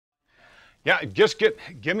Yeah, just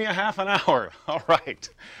give me a half an hour. All right.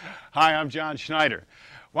 Hi, I'm John Schneider.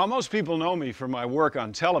 While most people know me for my work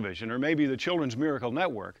on television or maybe the Children's Miracle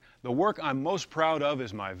Network, the work I'm most proud of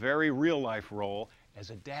is my very real-life role as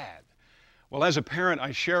a dad. Well, as a parent,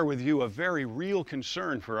 I share with you a very real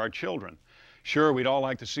concern for our children. Sure, we'd all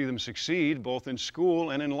like to see them succeed, both in school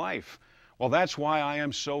and in life. Well, that's why I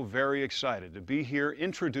am so very excited to be here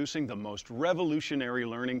introducing the most revolutionary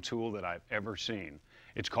learning tool that I've ever seen.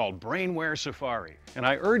 It's called Brainware Safari, and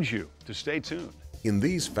I urge you to stay tuned. In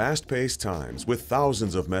these fast-paced times, with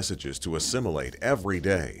thousands of messages to assimilate every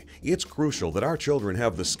day, it's crucial that our children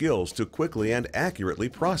have the skills to quickly and accurately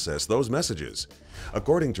process those messages.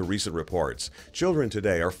 According to recent reports, children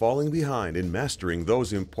today are falling behind in mastering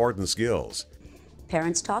those important skills.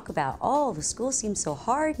 Parents talk about, oh, the school seems so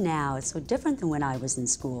hard now. It's so different than when I was in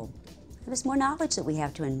school. There's more knowledge that we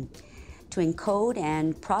have to encode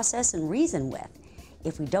and process and reason with.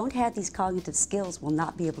 If we don't have these cognitive skills, we'll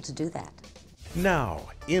not be able to do that. Now,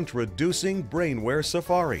 introducing Brainware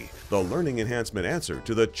Safari, the learning enhancement answer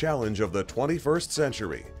to the challenge of the 21st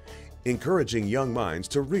century. Encouraging young minds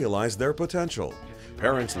to realize their potential.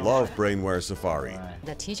 Parents love Brainware Safari.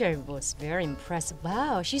 The teacher was very impressed.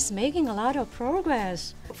 Wow, she's making a lot of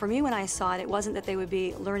progress. For me, when I saw it, it wasn't that they would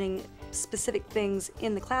be learning specific things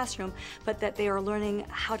in the classroom, but that they are learning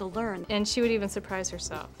how to learn. And she would even surprise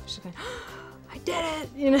herself. She'd go, oh, I did it!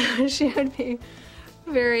 You know, she would be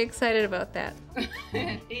very excited about that.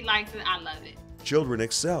 He likes it, I love it. Children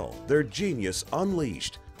excel, their genius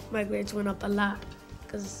unleashed. My grades went up a lot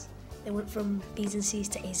because they went from B's and C's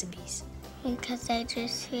to A's and B's. Because I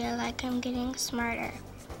just feel like I'm getting smarter.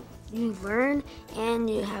 You learn and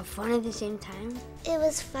you have fun at the same time. It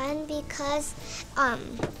was fun because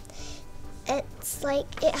it's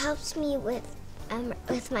like it helps me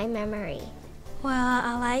with my memory. Well,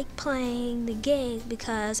 I like playing the games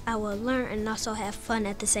because I will learn and also have fun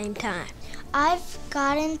at the same time. I've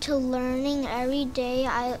gotten to learning every day.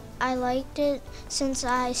 I liked it since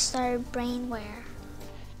I started Brainware.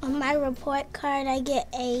 On my report card, I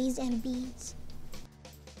get A's and B's.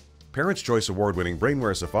 Parents' Choice Award-winning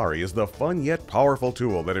Brainware Safari is the fun yet powerful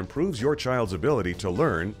tool that improves your child's ability to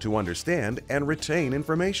learn, to understand, and retain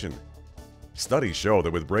information. Studies show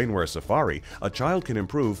that with Brainware Safari, a child can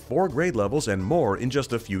improve 4 grade levels and more in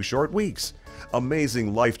just a few short weeks.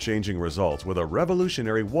 Amazing life-changing results with a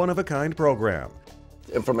revolutionary one-of-a-kind program.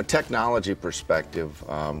 And from a technology perspective,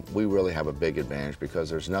 we really have a big advantage because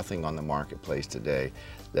there's nothing on the marketplace today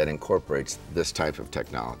that incorporates this type of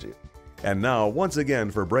technology. And now, once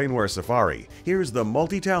again for Brainware Safari, here's the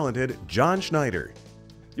multi-talented John Schneider.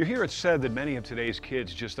 You hear it said that many of today's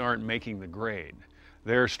kids just aren't making the grade.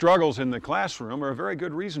 Their struggles in the classroom are a very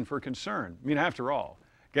good reason for concern. I mean, after all,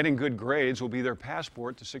 getting good grades will be their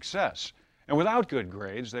passport to success. And without good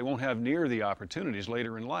grades, they won't have near the opportunities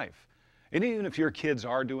later in life. And even if your kids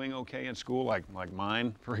are doing okay in school, like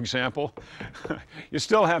mine, for example, you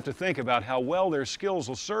still have to think about how well their skills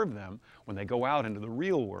will serve them when they go out into the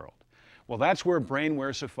real world. Well, that's where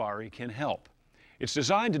Brainware Safari can help. It's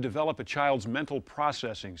designed to develop a child's mental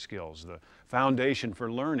processing skills, the foundation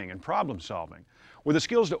for learning and problem solving. With the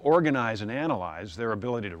skills to organize and analyze, their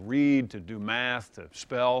ability to read, to do math, to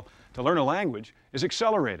spell, to learn a language is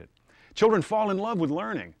accelerated. Children fall in love with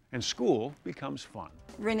learning, and school becomes fun.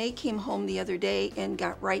 Renee came home the other day and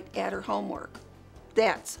got right at her homework.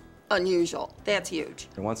 That's unusual. That's huge.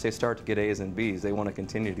 And once they start to get A's and B's, they want to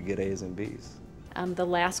continue to get A's and B's. The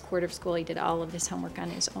last quarter of school, he did all of his homework on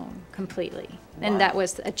his own, completely. Wow. And that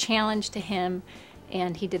was a challenge to him,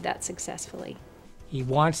 and he did that successfully. He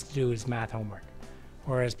wants to do his math homework,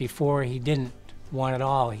 whereas before he didn't want it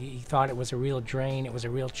all. He thought it was a real drain, it was a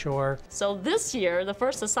real chore. So this year, the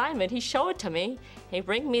first assignment, he showed it to me. He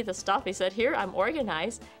bring me the stuff. He said, here, I'm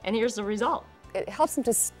organized, and here's the result. It helps them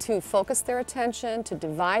to focus their attention, to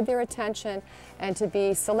divide their attention, and to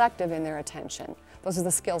be selective in their attention. Those are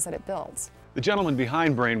the skills that it builds. The gentleman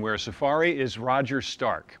behind Brainware Safari is Roger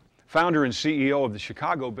Stark, founder and CEO of the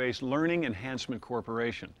Chicago-based Learning Enhancement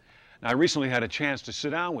Corporation. Now, I recently had a chance to sit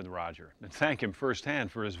down with Roger and thank him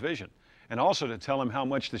firsthand for his vision, and also to tell him how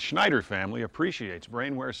much the Schneider family appreciates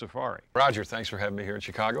Brainware Safari. Roger, thanks for having me here in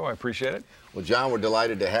Chicago. I appreciate it. Well, John, we're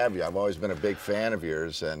delighted to have you. I've always been a big fan of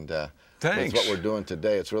yours, and thanks. With what we're doing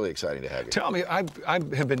today, it's really exciting to have you. Tell me, I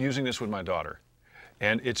have been using this with my daughter,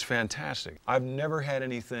 and it's fantastic. I've never had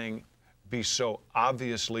anything be so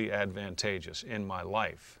obviously advantageous in my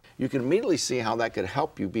life. You can immediately see how that could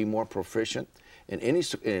help you be more proficient in any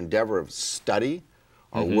endeavor of study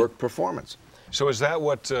or work performance. So is that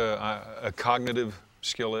what a cognitive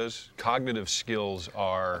skill is? Cognitive skills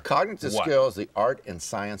are Cognitive what? skills, the art and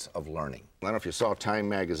science of learning. I don't know if you saw Time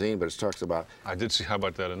magazine, but it talks about... I did see. How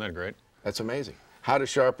about that? Isn't that great? That's amazing. How to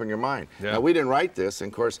sharpen your mind. Yeah. Now, we didn't write this,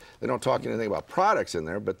 and of course, they don't talk anything about products in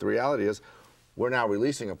there, but the reality is we're now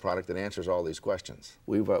releasing a product that answers all these questions.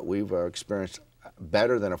 We've experienced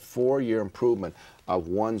better than a 4-year improvement of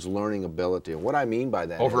one's learning ability. And what I mean by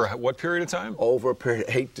that Over is, what period of time? over a period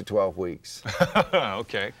of 8 to 12 weeks.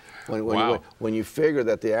 Okay. Wow. When you figure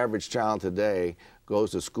that the average child today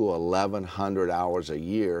goes to school 1,100 hours a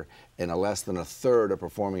year and less than a third are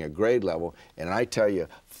performing at grade level, and I tell you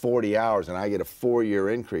 40 hours and I get a 4-year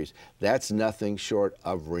increase, that's nothing short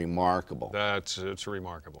of remarkable. It's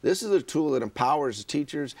remarkable. This is a tool that empowers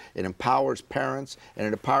teachers, it empowers parents, and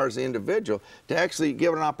it empowers the individual to actually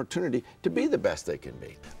give it an opportunity to be the best they can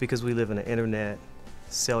be. Because we live in an internet,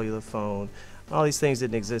 cellular phone, all these things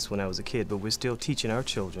didn't exist when I was a kid, but we're still teaching our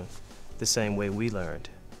children the same way we learned.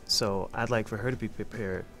 So I'd like for her to be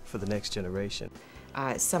prepared for the next generation.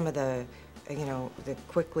 Some of the, the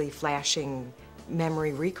quickly flashing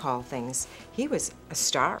memory recall things, he was a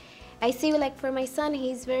star. I see, like for my son,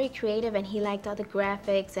 he's very creative and he liked all the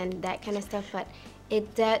graphics and that kind of stuff, but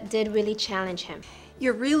that did really challenge him.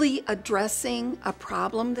 You're really addressing a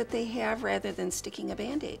problem that they have rather than sticking a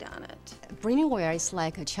Band-Aid on it. Brainware is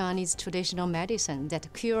like a Chinese traditional medicine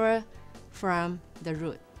that cures from the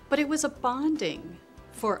root. But it was a bonding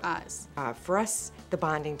for us. For us, the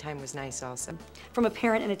bonding time was nice also. From a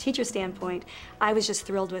parent and a teacher standpoint, I was just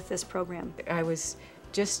thrilled with this program. I was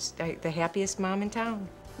just the happiest mom in town.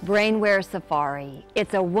 Brainware Safari.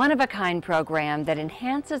 It's a one-of-a-kind program that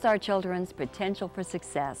enhances our children's potential for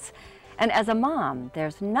success. And as a mom,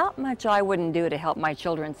 there's not much I wouldn't do to help my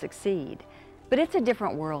children succeed. But it's a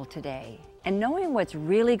different world today, and knowing what's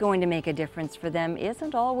really going to make a difference for them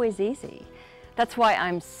isn't always easy. That's why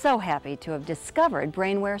I'm so happy to have discovered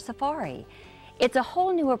Brainware Safari. It's a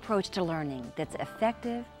whole new approach to learning that's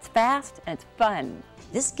effective, it's fast, and it's fun.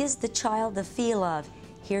 This gives the child the feel of,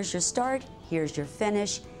 here's your start, here's your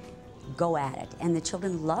finish, go at it. And the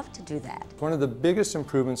children love to do that. One of the biggest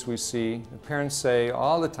improvements we see, the parents say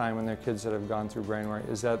all the time when their kids that have gone through Brainware,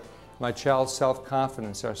 is that my child's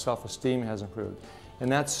self-confidence, our self-esteem has improved.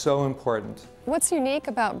 And that's so important. What's unique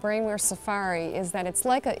about Brainware Safari is that it's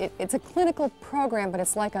like it's a clinical program, but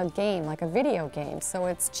it's like a game, like a video game. So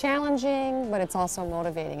it's challenging, but it's also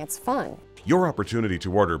motivating. It's fun. Your opportunity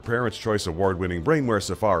to order Parents' Choice Award-winning Brainware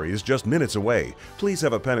Safari is just minutes away. Please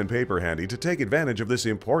have a pen and paper handy to take advantage of this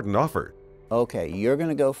important offer. Okay, you're going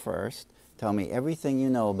to go first. Tell me everything you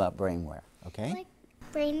know about Brainware, okay? Like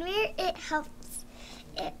Brainware, it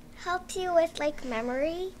helps you with like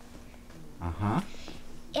memory. Uh-huh.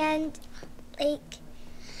 And like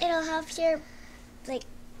it'll help your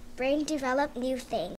brain develop new things.